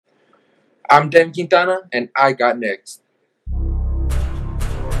I'm Devan Quintana, and I got next.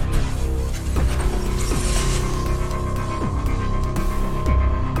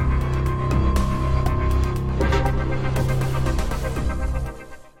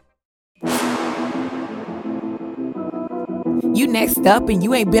 You next up and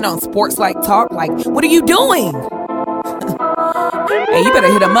you ain't been on Sports Like Talk. Like, what are you doing? Hey, you better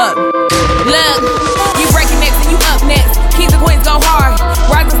hit him up. Look, you breaking next and you up next. Kings and queens go hard.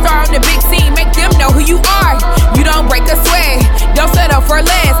 Rise and star on the big scene. Make them know who you are. You don't break a sweat. Don't settle for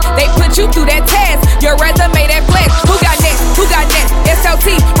less. They put you through that test. Your resume that flex. Who got next? Who got next?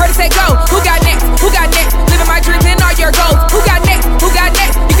 SLT, ready, set, go. Who got next? Who got next? Living my dreams and all your goals. Who got next? Who got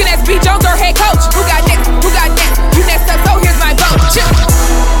next? You can ask B. Jones or head coach. Who got next? Who got next? You next up, so here's my vote.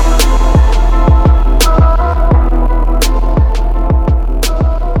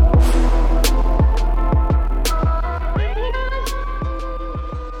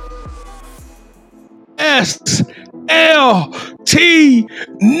 SLT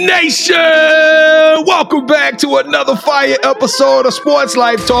Nation! Welcome back to another fire episode of Sports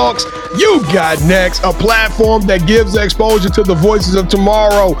Life Talks. You got next, a platform that gives exposure to the voices of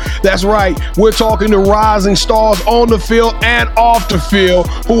tomorrow. That's right, we're talking to rising stars on the field and off the field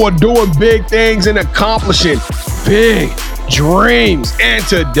who are doing big things and accomplishing big dreams. And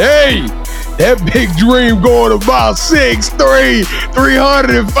today, that big dream going about 6'3",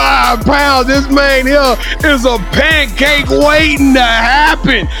 305 pounds. This man here is a pancake waiting to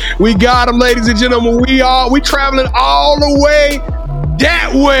happen. We got him, ladies and gentlemen. We traveling all the way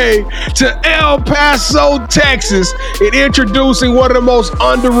that way to El Paso, Texas, and introducing one of the most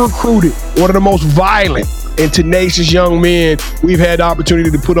under-recruited, one of the most violent and tenacious young men we've had the opportunity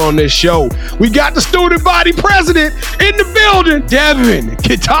to put on this show. We got the student body president in the building, Devan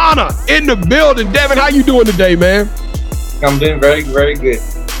Quintana in the building. Devan, how you doing today, man? I'm doing very, very good.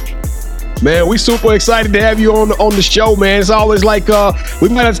 Man, we super excited to have you on the show, man. It's always like we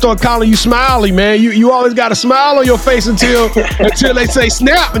might have to start calling you Smiley, man. You always got a smile on your face until they say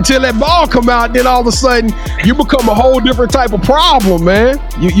snap, until that ball come out. Then all of a sudden you become a whole different type of problem, man.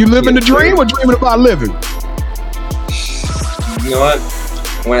 You living the dream or dreaming about living? You know what?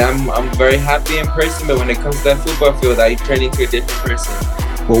 When I'm very happy in person, but when it comes to that football field, I turn into a different person.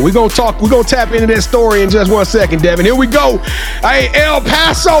 Well, we're going to tap into that story in just 1 second, Devan. Here we go. Hey, El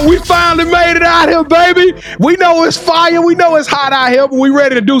Paso, we finally made it out here, baby. We know it's fire. We know it's hot out here, but we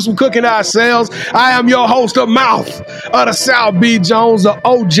ready to do some cooking ourselves. I am your host of Mouth of the South, B. Jones, the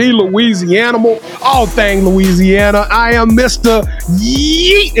OG Louisiana, all thing Louisiana. I am Mr.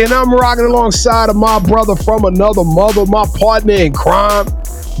 Yeet, and I'm rocking alongside of my brother from another mother, my partner in crime,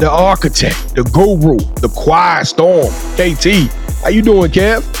 the architect, the guru, the quiet storm, KT. How you doing,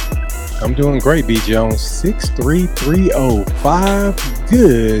 Kev? I'm doing great, B. Jones. 6'3", 305.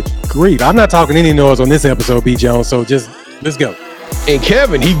 Good grief. I'm not talking any noise on this episode, B. Jones, so just let's go. And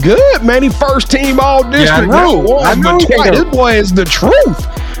Kevin, he good, man. He first team all district. Yeah, I know. This boy is the truth.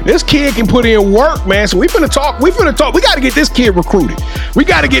 This kid can put in work, man. So we finna talk. We got to get this kid recruited. We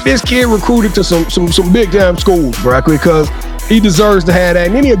got to get this kid recruited to some big time schools, bro, because he deserves to have that,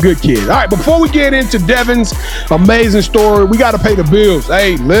 and then he a good kid. All right, before we get into Devan's amazing story, we got to pay the bills.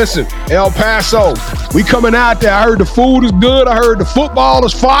 Hey, listen, El Paso, we coming out there. I heard the food is good. I heard the football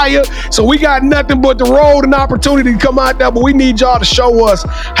is fire. So we got nothing but the road and opportunity to come out there, but we need y'all to show us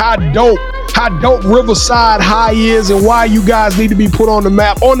how dope Riverside High is and why you guys need to be put on the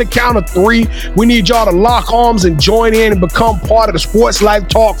map. On the count of 3, we need y'all to lock arms and join in and become part of the Sports Life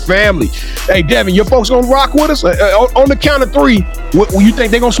Talk family. Hey, Devan, your folks gonna rock with us? On the count of 3, what, you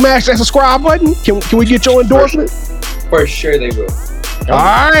think they're gonna smash that subscribe button? Can we get your endorsement? For sure they will.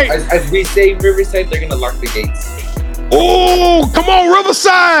 All right. As we say in Riverside, they're gonna lock the gates. Oh, come on,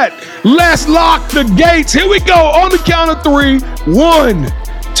 Riverside. Let's lock the gates. Here we go. On the count of 3. 1,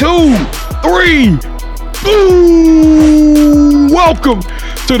 2, 3. Boom! Welcome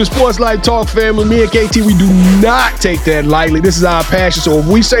to the Sports Life Talk family. Me and KT, we do not take that lightly. This is our passion. So if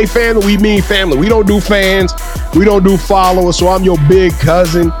we say family, we mean family. We don't do fans. We don't do followers. So I'm your big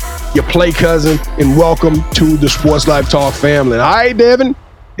cousin, your play cousin, and welcome to the Sports Life Talk family. All right, Devan,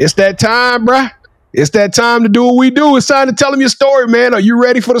 it's that time, bruh. It's that time to do what we do. It's time to tell them your story, man. Are you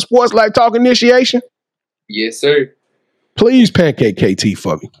ready for the Sports Life Talk initiation? Yes, sir. Please pancake KT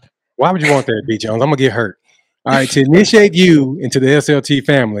for me. Why would you want that, B. Jones? I'm going to get hurt. All right, to initiate you into the SLT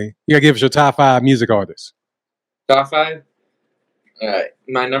family, you got to give us your top 5 music artists. Top 5? All right.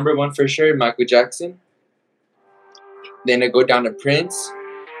 My number 1 for sure, Michael Jackson. Then I go down to Prince,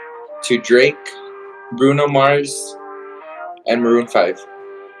 to Drake, Bruno Mars, and Maroon 5.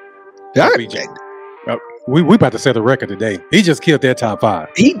 All right. We about to set a record today. He just killed that top 5.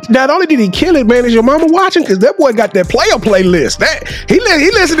 He not only did he kill it, man. Is your mama watching? Because that boy got that player playlist. That he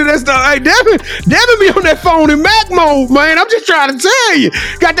listened to that stuff. Hey, Devin be on that phone in Mac mode, man. I'm just trying to tell you.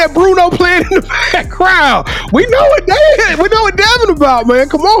 Got that Bruno playing in the background. We know what Devin about, man.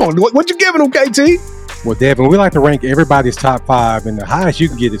 Come on, what you giving him, KT? Well, Devin, we like to rank everybody's top 5, and the highest you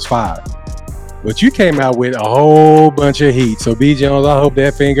can get is 5. But you came out with a whole bunch of heat. So B Jones, I hope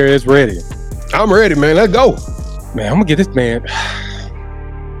that finger is ready. I'm ready, man. Let's go. Man, I'm going to get this man.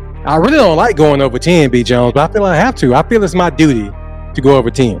 I really don't like going over 10, B. Jones, but I feel I have to. I feel it's my duty to go over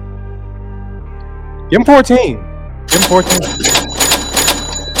 10. Give him 14. Give him 14.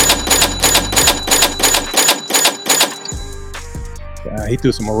 He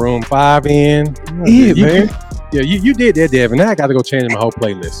threw some Maroon 5 in. Yeah, man. Yeah, you did that, Devin. Now I got to go change my whole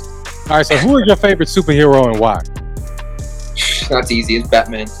playlist. All right, so who is your favorite superhero and why? That's easy. It's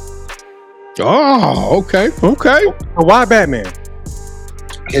Batman. Oh, okay. Why Batman?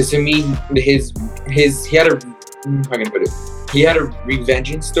 Because to me, he had a how can I put it? He had a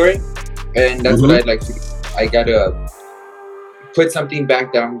revenge story, and that's what I'd like to do. I gotta put something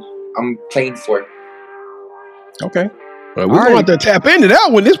back that I'm playing for. Okay. Well, we're going to tap into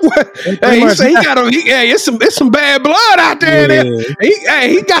that one. This boy, it's some bad blood out there. Yeah.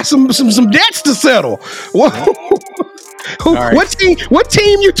 He got some debts to settle. What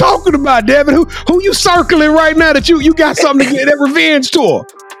team you talking about, Devin? Who you circling right now that you got something to get that revenge tour?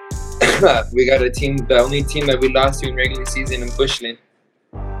 We got a team, the only team that we lost to in regular season in Bushland.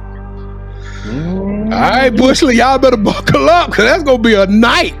 All right, Bushland, y'all better buckle up because that's gonna be a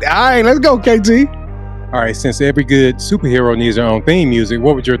night. All right, let's go, KT. All right, since every good superhero needs their own theme music,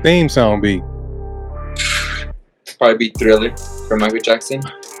 what would your theme song be? Probably be Thriller from Michael Jackson.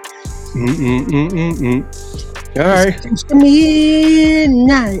 All right. It's the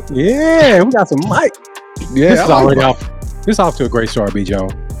midnight. Yeah, we got some mic. Yeah, this is already off. This is off to a great start, B.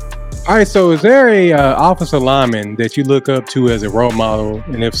 Jones. All right, so is there a officer lineman that you look up to as a role model?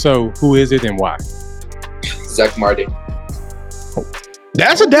 And if so, who is it and why? Zach Martin.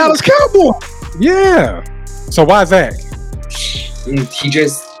 That's a Dallas Cowboy. Yeah. So why Zach? He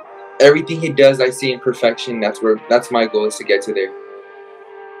just, everything he does, I see in perfection. That's my goal, is to get to there.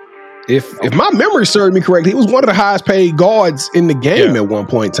 If my memory serves me correctly, he was one of the highest paid guards in the game at one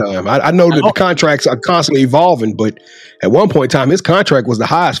point in time. I know that the contracts are constantly evolving, but at one point in time, his contract was the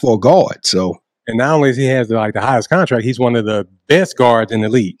highest for a guard. So, and not only is he has the highest contract, he's one of the best guards in the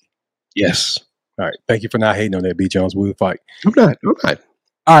league. Yes. All right. Thank you for not hating on that, B. Jones. We'll fight. I'm not.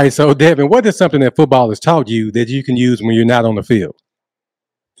 All right. So, Devin, what is something that football has taught you that you can use when you're not on the field?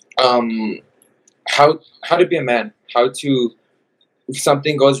 How to be a man. How to. If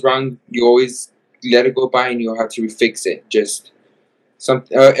something goes wrong, you always let it go by and you'll have to fix it. Just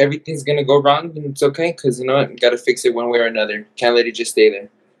everything's going to go wrong and it's okay because, you know what, you got to fix it one way or another. Can't let it just stay there.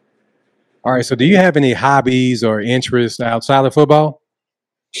 All right. So do you have any hobbies or interests outside of football?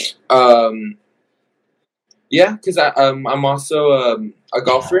 Yeah, because I'm also a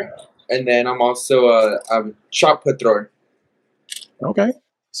golfer and then I'm also a shot put thrower. Okay.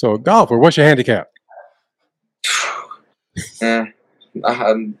 So a golfer, what's your handicap?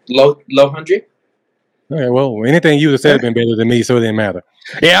 Low 100. Okay, well, anything you would have said had been better than me, so it didn't matter.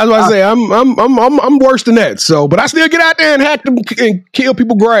 Yeah, I was about to say I'm worse than that. So, but I still get out there and hack them and kill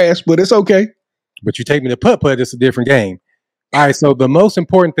people's grass, but it's okay. But you take me to putt-putt, it's a different game. All right, so the most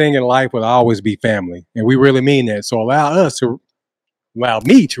important thing in life will always be family, and we really mean that. So allow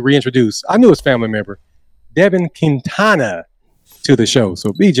me to reintroduce our newest family member, Devan Quintana, to the show.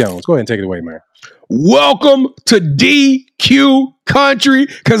 So B. Jones, go ahead and take it away, man. Welcome to DQ Country,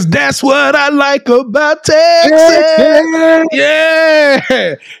 because that's what I like about Texas.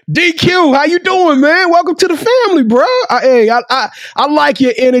 Yeah. DQ, how you doing, man? Welcome to the family, bro. I like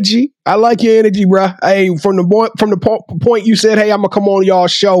your energy. I like your energy, bro. Hey, from the point you said, hey, I'm gonna come on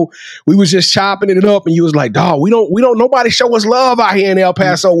y'all's show, we was just chopping it up, and you was like, dog, we don't nobody show us love out here in El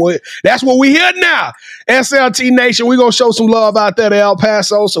Paso. That's what we here now. SLT Nation, we gonna show some love out there to El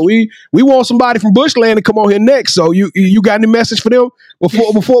Paso. So we want somebody from Bushland to come on here next. So you got any message for them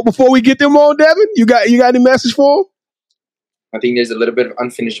before we get them on, Devin? You got any message for them? I think there's a little bit of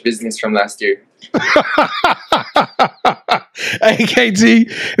unfinished business from last year. Hey, KT,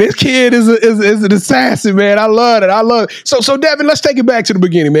 this kid is an assassin, man. I love it. So Devin, let's take it back to the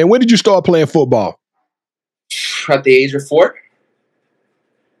beginning, man. When did you start playing football? At the age of 4.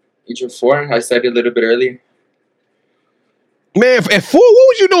 I started a little bit earlier. Man, at 4, what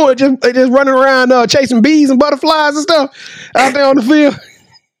was you doing? Just running around chasing bees and butterflies and stuff out there on the field?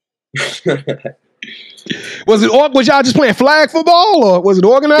 Was y'all just playing flag football, or was it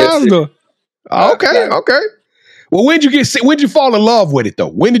organized? Okay. Well, when did you fall in love with it though?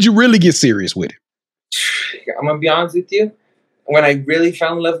 When did you really get serious with it? I'm gonna be honest with you. When I really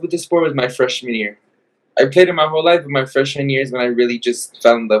fell in love with the sport was my freshman year. I played it my whole life, but my freshman year is when I really just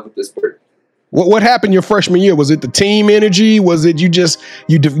fell in love with the sport. What happened your freshman year? Was it the team energy? Was it you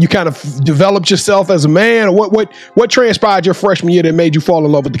kind of developed yourself as a man? Or what transpired your freshman year that made you fall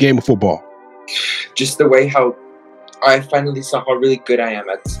in love with the game of football? Just the way how I finally saw how really good I am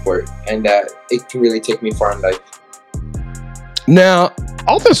at the sport, and that it can really take me far in life. Now,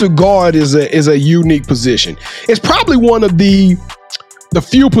 offensive guard is a unique position. It's probably one of the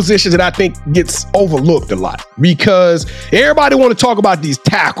few positions that I think gets overlooked a lot because everybody want to talk about these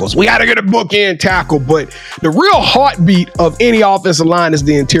tackles. We got to get a bookend tackle, but the real heartbeat of any offensive line is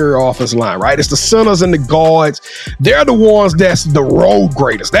the interior offensive line, right? It's the centers and the guards. They're the ones that's the road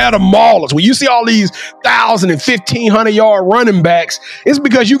graders. They're the maulers. When you see all these 1,000 and 1,500 yard running backs, it's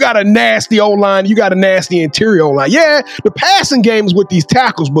because you got a nasty O-line, you got a nasty interior O-line. Yeah, the passing game is with these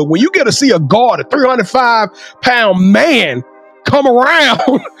tackles, but when you get to see a guard, a 305-pound man, come around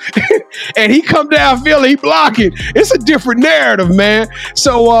and he come downfield, he block it. It's a different narrative, man.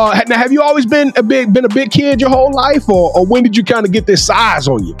 So now, have you always been a big kid your whole life, or when did you kind of get this size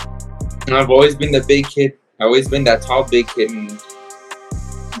on you? I've always been the big kid. I've always been that tall big kid, and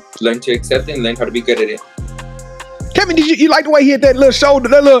learn to accept it and learn how to be good at it. Kevin, did you like the way he hit that little shoulder,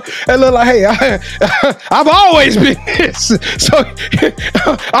 that little like, hey, I've always been this. So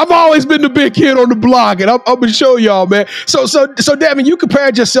I've always been the big kid on the block, and I'm gonna show y'all, man. So Devan, you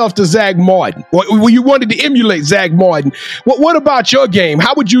compared yourself to Zach Martin. Well, you wanted to emulate Zach Martin. What about your game?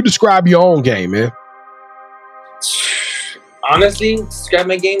 How would you describe your own game, man? Honestly, describe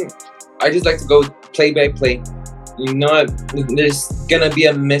my game, I just like to go play by play. You know, there's gonna be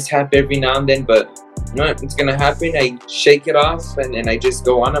a mishap every now and then, but you know what? It's gonna happen. I shake it off and I just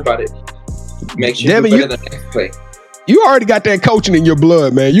go on about it. Make sure you do better the next play. You already got that coaching in your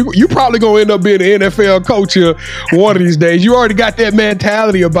blood, man. You probably gonna end up being an NFL coach one of these days. You already got that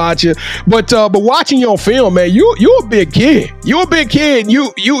mentality about you. But watching your film, man, you a big kid. You a big kid.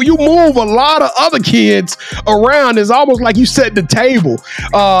 You move a lot of other kids around. It's almost like you set the table.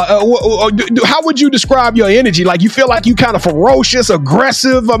 How would you describe your energy? Like, you feel like you kind of ferocious,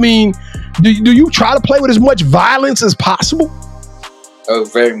 aggressive? I mean, do you try to play with as much violence as possible? Oh,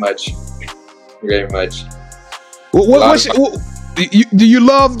 very much. Very much. Do you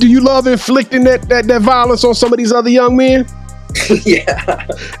love inflicting that violence on some of these other young men? Yeah.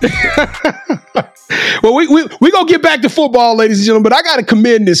 Well, we gonna get back to football, ladies and gentlemen, but I gotta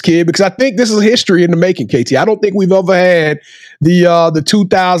commend this kid because I think this is history in the making, KT. I don't think we've ever had the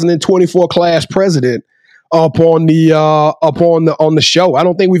 2024 class president up on the show. I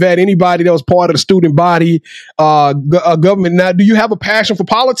don't think we've had anybody that was part of the student body government. Now, do you have a passion for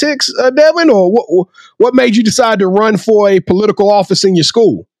politics, Devan, or what made you decide to run for a political office in your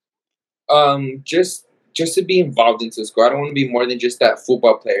school? Just to be involved into school. I don't want to be more than just that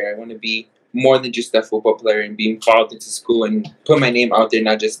football player. I want to be more than just that football player and be involved into school and put my name out there,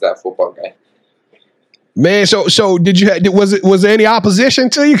 not just that football guy. Man, so was there any opposition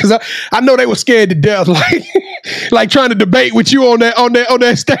to you? Because I know they were scared to death, like trying to debate with you on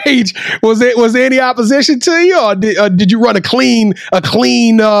that stage. Was there any opposition to you, or did you run a clean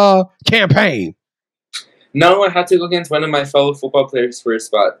campaign? No, I had to go against one of my fellow football players for a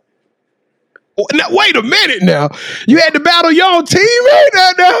spot. Now, wait a minute now. You had to battle your own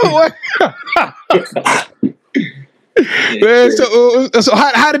teammate? No. Man, so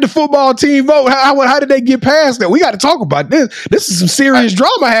how did the football team vote? How did they get past that? We got to talk about this. This is some serious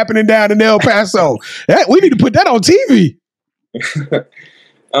drama happening down in El Paso. We need to put that on TV.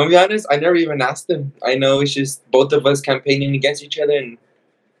 I'll be honest, I never even asked them. I know it's just both of us campaigning against each other, and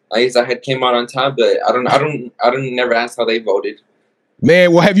I guess I had came out on top, but I don't never ask how they voted.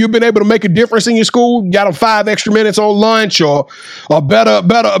 Man, well, have you been able to make a difference in your school? Got them 5 extra minutes on lunch, or better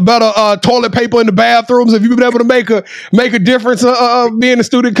toilet paper in the bathrooms? Have you been able to make a difference being a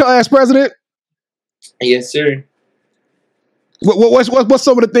student class president? Yes, sir. What's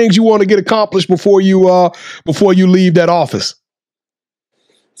some of the things you want to get accomplished before you leave that office?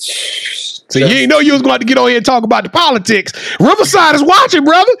 So you didn't know you was going to get on here and talk about the politics. Riverside is watching,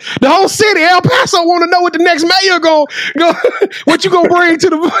 brother. The whole city, El Paso, want to know what the next mayor go what you gonna bring to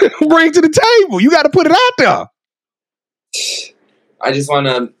the table. You got to put it out there. I just want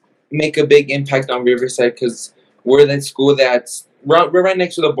to make a big impact on Riverside because we're that school we're right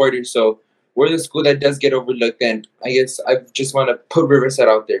next to the border, so we're the school that does get overlooked. And I guess I just want to put Riverside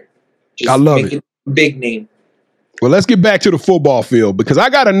out there. I love it. A big name. Well, let's get back to the football field because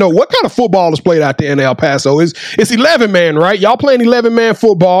I got to know what kind of football is played out there in El Paso. It's 11-man, right? Y'all playing 11-man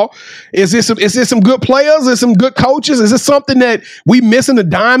football. Is this some good players? Is some good coaches? Is this something that we missing the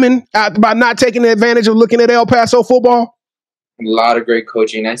diamond out by not taking advantage of looking at El Paso football? A lot of great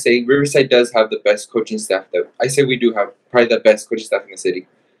coaching. I say Riverside does have the best coaching staff, though. I say we do have probably the best coaching staff in the city.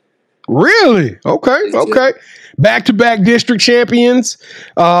 Really? Okay. Back-to-back district champions.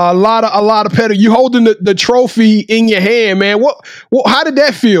 A lot of pedigree. You holding the trophy in your hand, man. What? How did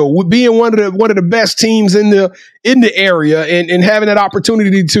that feel? With being one of the best teams in the area and having that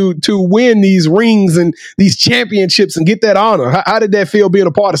opportunity to win these rings and these championships and get that honor. How did that feel being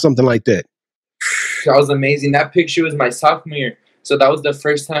a part of something like that? That was amazing. That picture was my sophomore year, so that was the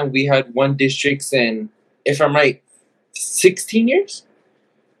first time we had won districts in, if I'm right, 16 years.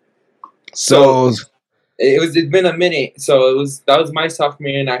 So it's been a minute. So that was my sophomore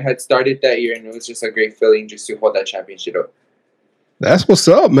year, and I had started that year, and it was just a great feeling just to hold that championship up. That's what's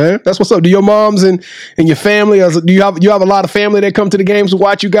up, man. That's what's up. Do your moms and your family? Do you have a lot of family that come to the games to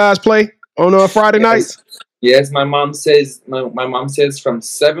watch you guys play on Friday nights? Yes, my mom says from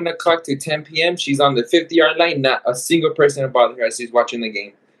 7 o'clock to 10 p.m. she's on the 50-yard line. Not a single person will bother her as she's watching the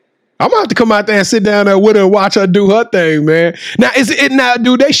game. I'm gonna have to come out there and sit down there with her and watch her do her thing, man. Now,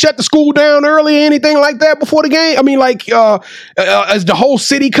 do they shut the school down early or anything like that before the game? I mean, is the whole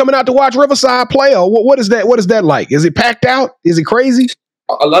city coming out to watch Riverside play, or what is that? What is that like? Is it packed out? Is it crazy?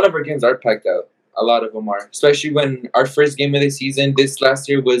 A lot of our games are packed out. A lot of them are, especially when our first game of the season this last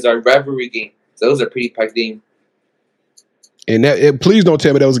year was our rivalry game. So it was a pretty packed game. And please don't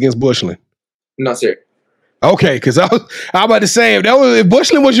tell me that was against Bushland. No, sir. Okay, because I'm about to say if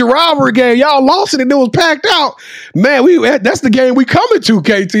Bushland was your rivalry game, y'all lost it and it was packed out. Man, that's the game we coming to,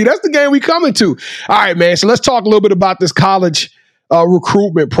 KT. That's the game we coming to. All right, man. So let's talk a little bit about this college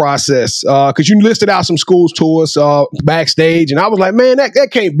recruitment process because you listed out some schools to us backstage, and I was like, man, that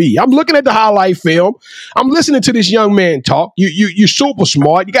can't be. I'm looking at the highlight film. I'm listening to this young man talk. You're super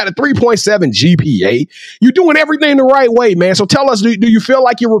smart. You got a 3.7 GPA. You're doing everything the right way, man. So tell us, do you feel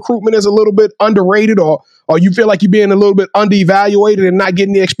like your recruitment is a little bit underrated, or you feel like you're being a little bit underevaluated and not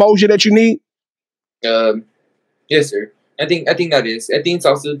getting the exposure that you need? Yes, sir. I think that is. I think it's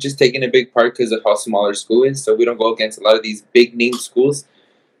also just taking a big part because of how small our school is. So we don't go against a lot of these big name schools.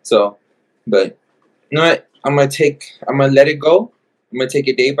 So, but you know what? I'm gonna let it go. I'm gonna take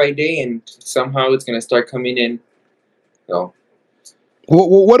it day by day, and somehow it's gonna start coming in. So,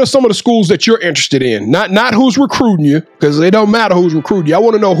 what are some of the schools that you're interested in? Not who's recruiting you, because it don't matter who's recruiting you. I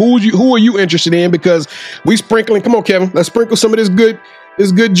want to know who are you interested in, because we sprinkling. Come on, Kevin. Let's sprinkle some of this good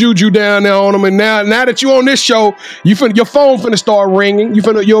juju down there on them. And now that you're on this show, your phone finna start ringing.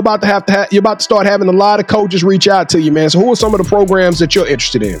 You're about to start having a lot of coaches reach out to you, man. So who are some of the programs that you're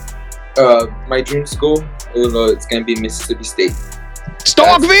interested in? My dream school, it's gonna be Mississippi State.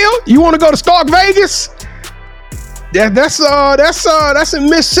 Starkville? You want to go to Stark Vegas? That's in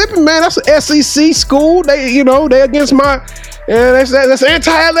Mississippi, man. That's an SEC school. They against my. Yeah, that's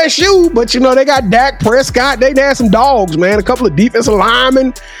anti-LSU, but they got Dak Prescott. They had some dogs, man. A couple of defensive linemen.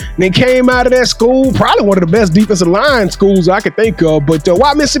 And they came out of that school, probably one of the best defensive line schools I could think of. But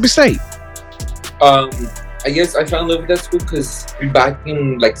why Mississippi State? I guess I fell in love with that school because back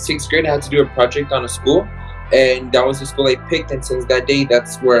in 6th grade, I had to do a project on a school, and that was the school I picked. And since that day,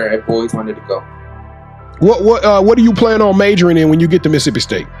 that's where I've always wanted to go. What do you plan on majoring in when you get to Mississippi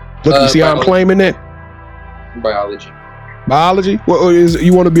State? Look, you see how I'm claiming that? Biology. Biology?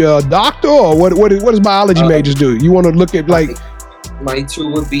 You want to be a doctor, or what does biology majors do? You want to look at my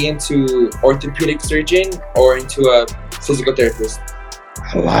two would be into orthopedic surgeon or into a physical therapist.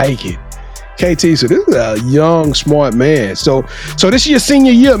 I like it. KT, so this is a young, smart man. So this is your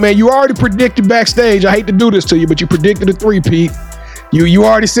senior year, man. You already predicted backstage. I hate to do this to you, but you predicted a three-peat. You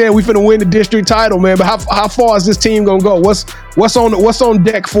already said we finna win the district title, man. But how far is this team gonna go? What's on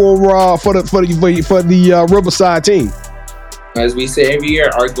deck for the Riverside team? As we say every year,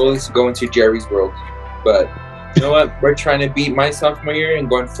 our goal is to go into Jerry's World. But you know what? We're trying to beat my sophomore year and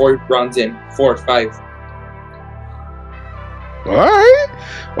going 4 rounds in, 4 or 5. All right.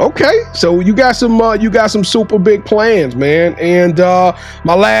 Okay. So you got some super big plans, man. And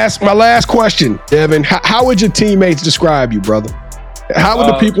my last question, Devan, how would your teammates describe you, brother? How would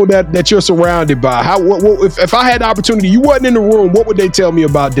the people that you're surrounded by? If I had the opportunity, you wasn't in the room, what would they tell me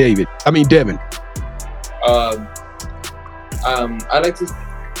about Devan? I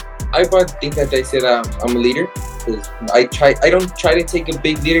think that they said I'm a leader. I don't try to take a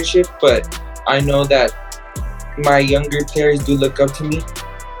big leadership, but I know that my younger players do look up to me,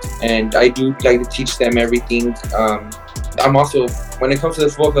 and I do like to teach them everything. I'm also, when it comes to the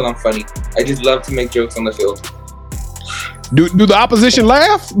football field, I'm funny. I just love to make jokes on the field. Do the opposition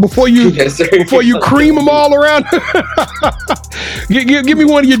laugh before you Yes, sir. before you cream them all around? Give me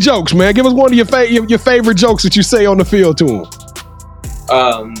one of your jokes, man. Give us one of your favorite jokes that you say on the field to them.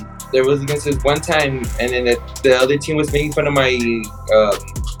 There was against this one time, and then the other team was making fun of my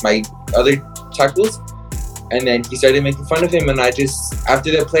my other tackles, and then he started making fun of him, and I just,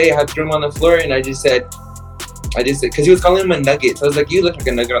 after the play, I had threw him on the floor, and I just said, because he was calling him a nugget, so I was like, you look like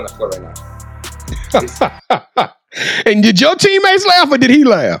a nugget on the floor right now. And did your teammates laugh or did he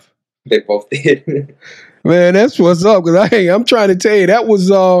laugh? They both did. Man, that's what's up. Because I'm trying to tell you, that was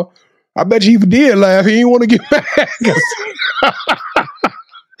I bet you he did laugh. He didn't want to get mad.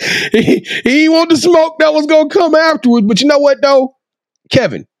 he didn't want the smoke that was gonna come afterwards. But you know what though,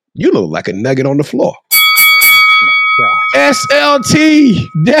 Kevin, you look like a nugget on the floor. SLT,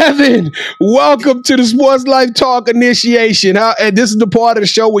 Devin, welcome to the Sports Life Talk initiation. And this is the part of the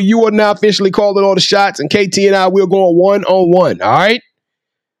show where you are now officially calling all the shots, and KT and I, we're going one-on-one, all right?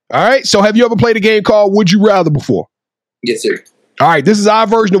 All right, so have you ever played a game called Would You Rather before? Yes, sir. All right, this is our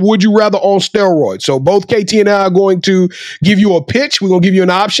version of Would You Rather on steroids. So both KT and I are going to give you a pitch. We're going to give you an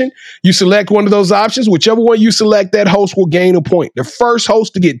option. You select one of those options. Whichever one you select, that host will gain a point. The first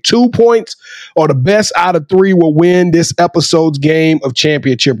host to get 2 points or the best out of 3 will win this episode's game of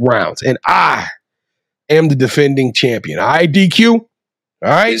championship rounds. And I am the defending champion. All right, DQ? All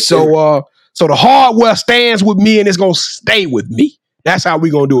right, Yes, so the hardware stands with me and it's going to stay with me. That's how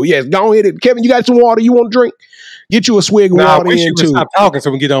we're going to do it. Yes, go ahead. Kevin, you got some water you want to drink? Get you a swig of water. I wish in you would too. stop talking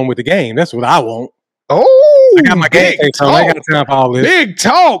so we can get on with the game. That's what I want. Oh, I got my game face on. I ain't got time for all this. Big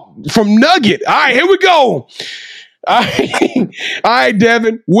talk from Nugget. All right, here we go. All right,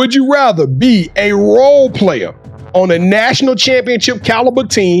 Devin. Would you rather be a role player on a national championship caliber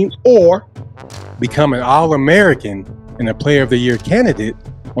team or become an All-American and a Player of the Year candidate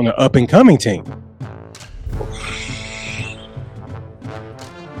on an up-and-coming team?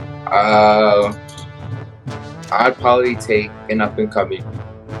 I'd probably take an up and coming.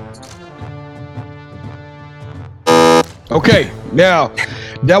 Okay, now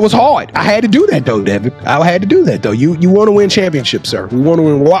that was hard. I had to do that though, Devin. I had to do that though. You want to win championships, sir. We want to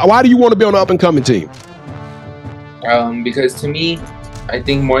win. Why do you want to be on an up and coming team? Because to me, I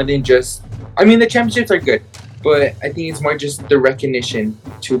think more than just, I mean, the championships are good, but I think it's more just the recognition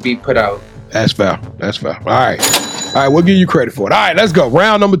to be put out. That's fair. All right, we'll give you credit for it. All right, let's go.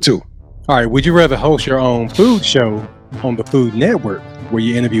 Round number 2. All right, would you rather host your own food show on the Food Network where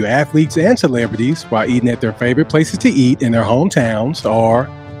you interview athletes and celebrities while eating at their favorite places to eat in their hometowns, or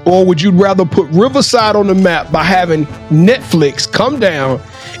would you rather put Riverside on the map by having Netflix come down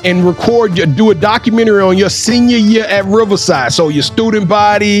and do a documentary on your senior year at Riverside? So your student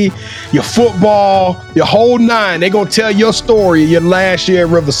body, your football, your whole nine, they're going to tell your story of your last year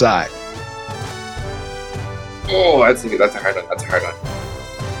at Riverside. Oh, that's a hard one.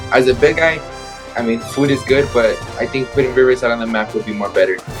 As a big guy, I mean, food is good, but I think putting Riverside on the map would be more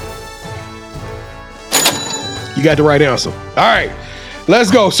better. You got the right answer. All right,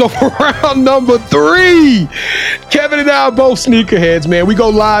 let's go. So for round number 3, Kevin and I are both sneakerheads, man. We go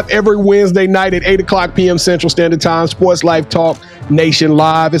live every Wednesday night at 8 o'clock p.m. Central Standard Time, Sports Life Talk Nation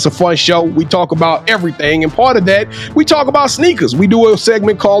Live. It's a fun show. We talk about everything, and part of that, we talk about sneakers. We do a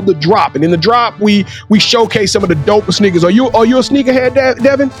segment called The Drop, and in The Drop, we showcase some of the dopest sneakers. Are you a sneakerhead,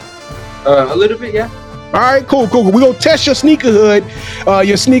 Devin? A little bit, yeah. All right, cool. We're going to test your sneakerhood,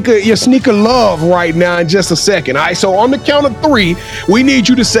 your sneaker love right now in just a second. All right, so on the count of 3, we need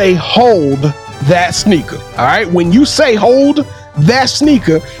you to say, hold that sneaker. All right, when you say hold that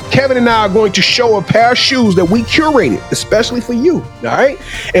sneaker, Kevin and I are going to show a pair of shoes that we curated, especially for you. All right,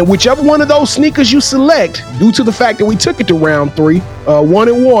 and whichever one of those sneakers you select, due to the fact that we took it to round 3,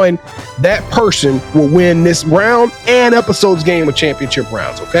 1-1, that person will win this round and episode's game of championship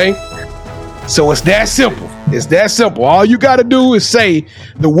rounds, okay? So it's that simple. All you got to do is say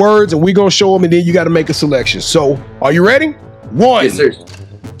the words and we're going to show them, and then you got to make a selection. So are you ready? 1, Yes, sir.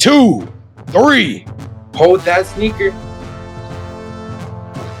 2, 3. Hold that sneaker.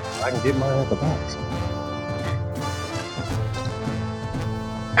 I can get mine at the box.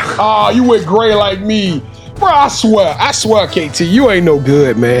 Oh, you went gray like me. Bro, I swear, KT, you ain't no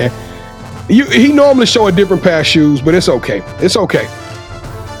good, man. He normally show a different pair of shoes, but it's okay.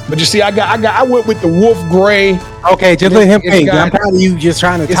 But you see, I went with the wolf gray. Okay, just let him think. I'm proud of you just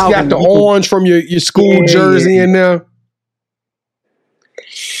trying to talk. It's got the orange from your school jersey in there.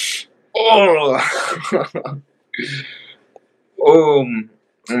 Oh.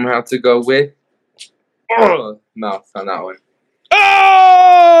 I'm going to have to go with mouth on that one.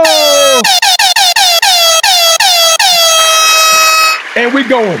 Oh! And we're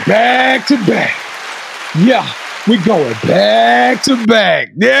going back to back. Yeah. We going back to back.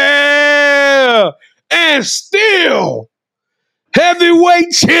 Yeah. And still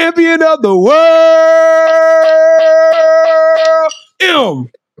heavyweight champion of the world,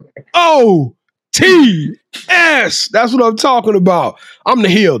 M-O-T-S. That's what I'm talking about. I'm the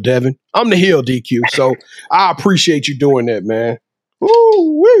heel, Devin. I'm the heel, DQ. So I appreciate you doing that, man. Woo,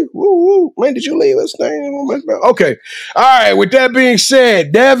 woo, woo, woo. Man, did you leave this thing? Okay. All right. With that being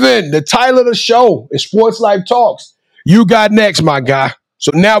said, Devin, the title of the show is Sports Life Talks. You got next, my guy.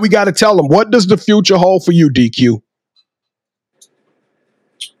 So now we got to tell them, what does the future hold for you, DQ?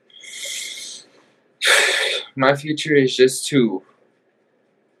 My future is just to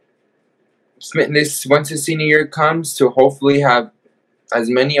spend this, once the senior year comes, to hopefully have as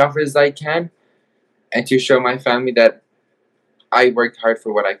many offers as I can and to show my family that I worked hard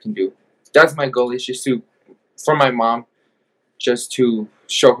for what I can do. That's my goal, is just to, for my mom, just to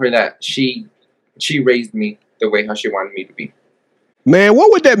show her that she raised me the way how she wanted me to be. Man,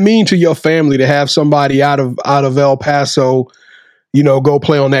 what would that mean to your family to have somebody out of El Paso, you know, go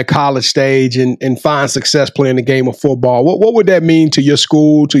play on that college stage and find success playing the game of football? What would that mean to your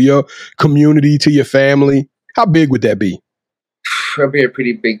school, to your community, to your family? How big would that be? That'd be a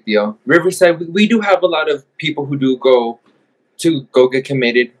pretty big deal. Riverside, we do have a lot of people who do go get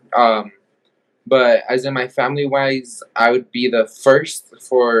committed. But as in my family-wise, I would be the first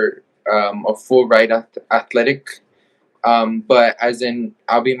for a full ride athletic. But as in,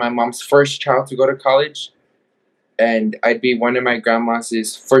 I'll be my mom's first child to go to college. And I'd be one of my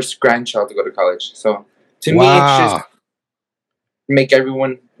grandma's first grandchild to go to college. So to me, it's just make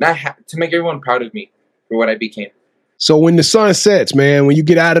everyone proud of me for what I became. So when the sun sets, man, when you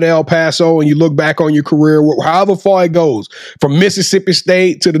get out of El Paso and you look back on your career, however far it goes, from Mississippi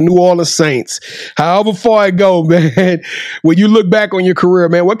State to the New Orleans Saints, however far it goes, man, when you look back on your career,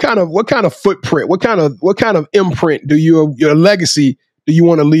 man, what kind of footprint, what kind of imprint your legacy do you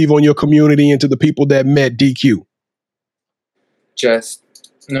want to leave on your community and to the people that met DQ?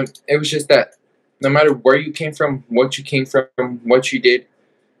 It was just that no matter where you came from, what you did,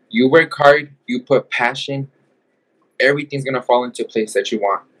 you work hard, you put passion, everything's going to fall into place that you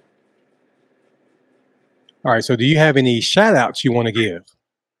want. All right. So do you have any shout outs you want to give?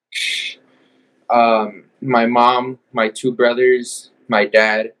 My mom, my two brothers, my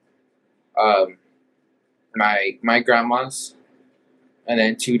dad, my grandmas, and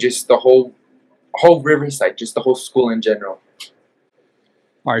then to just the whole Riverside, just the whole school in general.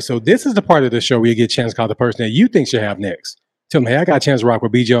 All right. So this is the part of the show where you get a chance to call the person that you think should have next. Tell them, hey, I got a chance to rock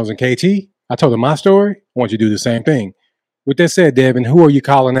with B. Jones and KT. I told them my story. I want you to do the same thing. With that said, Devin, who are you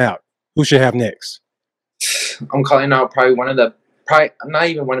calling out? Who should have next? I'm calling out probably the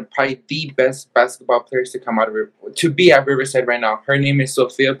best basketball players to come out to be at Riverside right now. Her name is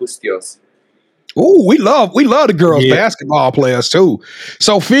Sofia Bustillos. Ooh, we love the girls basketball players too.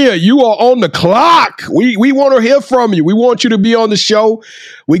 Sophia, you are on the clock. We want to hear from you. We want you to be on the show.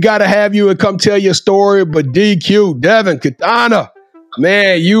 We got to have you and come tell your story. But DQ, Devan, Quintana,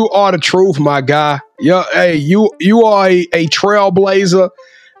 man, you are the truth, my guy. You are a trailblazer.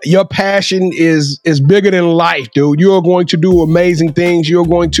 Your passion is bigger than life, dude. You are going to do amazing things. You're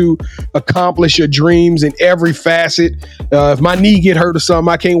going to accomplish your dreams in every facet. If my knee get hurt or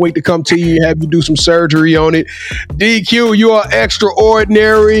something, I can't wait to come to you and have you do some surgery on it. DQ, you are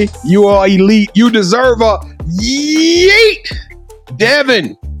extraordinary. You are elite. You deserve a yeet.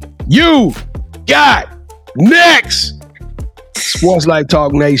 Devin, you got next. Sports Life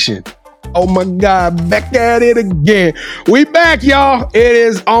Talk Nation. Oh my God, back at it again. We back, y'all. It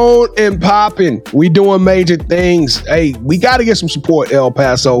is on and popping. We doing major things. Hey, we got to get some support, El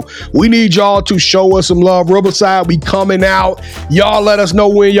Paso. We need y'all to show us some love. Riverside, we coming out. Y'all let us know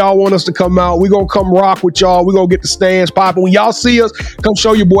when y'all want us to come out. We gonna come rock with y'all. We gonna get the stands popping. When y'all see us, come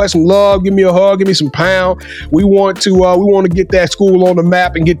show your boy some love. Give me a hug. Give me some pound. We want to get that school on the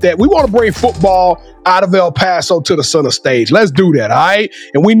map and get that. We want to bring football out of El Paso to the center stage. Let's do that, all right?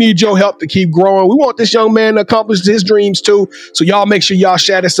 And we need your help to keep growing. We want this young man to accomplish his dreams too. So y'all make sure y'all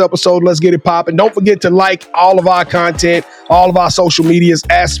share this episode. Let's get it popping. Don't forget to like all of our content, all of our social medias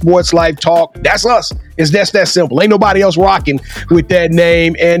at Sports Life Talk. That's us. It's just that simple. Ain't nobody else rocking with that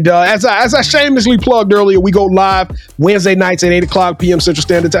name. And as I shamelessly plugged earlier, we go live Wednesday nights at 8 o'clock p.m. Central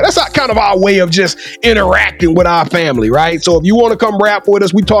Standard Time. That's kind of our way of just interacting with our family, right? So if you want to come rap with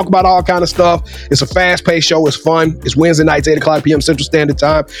us, we talk about all kind of stuff. It's a fast-paced show. It's fun. It's Wednesday nights, 8 o'clock p.m. Central Standard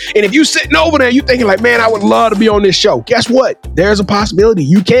Time. And if you sitting over there, you thinking like, man, I would love to be on this show. Guess what? There's a possibility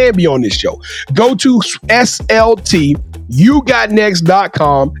you can be on this show. Go to SLT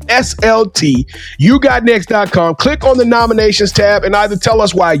YouGotNext.com, SLT, YouGotNext.com. Click on the nominations tab and either tell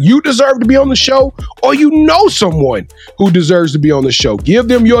us why you deserve to be on the show or you know someone who deserves to be on the show. Give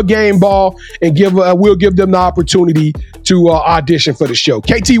them your game ball and we'll give them the opportunity to audition for the show.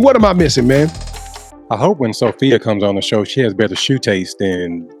 KT, what am I missing, man? I hope when Sophia comes on the show, she has better shoe taste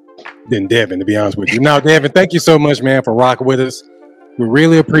than Devan, to be honest with you. Now, Devan, thank you so much, man, for rocking with us. We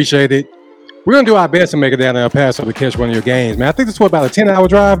really appreciate it. We're going to do our best to make it down to El Paso to catch one of your games, man. I think this was about a 10-hour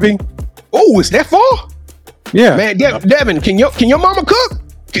drive, B. Oh, is that far? Yeah. Man, Devan, can your mama cook?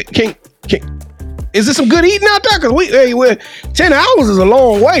 Can is there some good eating out there? Because 10 hours is a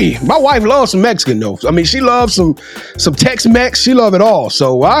long way. My wife loves some Mexican, though. I mean, she loves some Tex-Mex. She loves it all.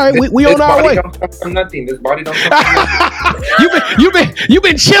 So, all right, we on our way. Don't come from nothing. This body don't come from nothing. You've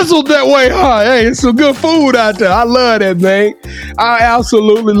been chiseled that way, huh? Hey, it's some good food out there. I love that, man. I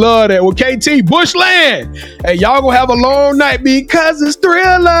absolutely love that. Well, KT, Bushland. Hey, y'all gonna have a long night because it's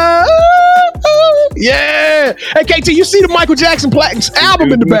Thriller. Yeah. Hey, KT, you see the Michael Jackson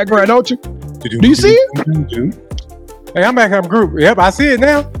album in the background, don't you? Do you see it? Hey, I'm back on group. Yep, I see it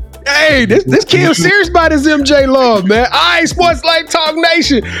now. Hey, this kid's serious about his MJ love, man. All right, Sports Life Talk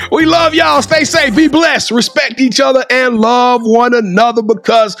Nation. We love y'all. Stay safe, be blessed, respect each other, and love one another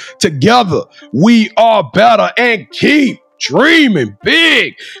because together we are better. And keep dreaming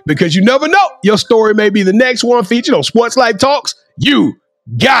big because you never know. Your story may be the next one featured on Sports Life Talks. You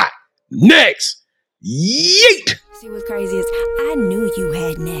got next. Yeet. See what's crazy is I knew you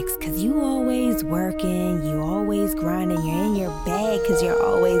had next because you always working, you always grinding, you're in your bag because you're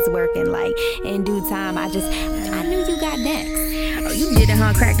always working. Like in due time, I knew you got next. Oh, you did it,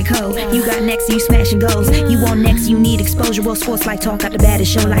 huh? Crack the code. You got next, you smashing goals. You want next, you need exposure. Well, Sports Like Talk got the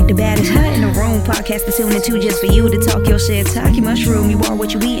baddest show, like the baddest in the room. Podcast to tune into just for you to talk your shit. Talk your mushroom. You are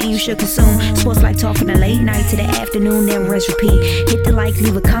what you eat and you should consume. Sports Like Talk from the late night to the afternoon, then rest repeat. Hit the like,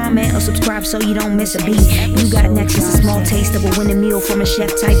 leave a comment, or subscribe so you don't miss a beat. You got next is a small taste of a winning meal from a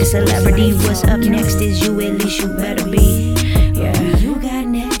chef type of celebrity. What's up next is you, at least you better be. Yeah, you got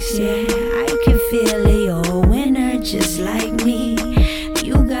next, yeah. I can feel it, you're a winner just like me.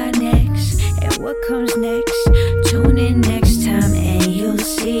 You got next, and what comes next? Tune in next time and you'll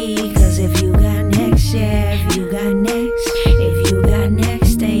see. Cause if you got next, yeah, if you got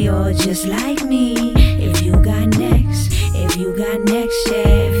next, then you're just like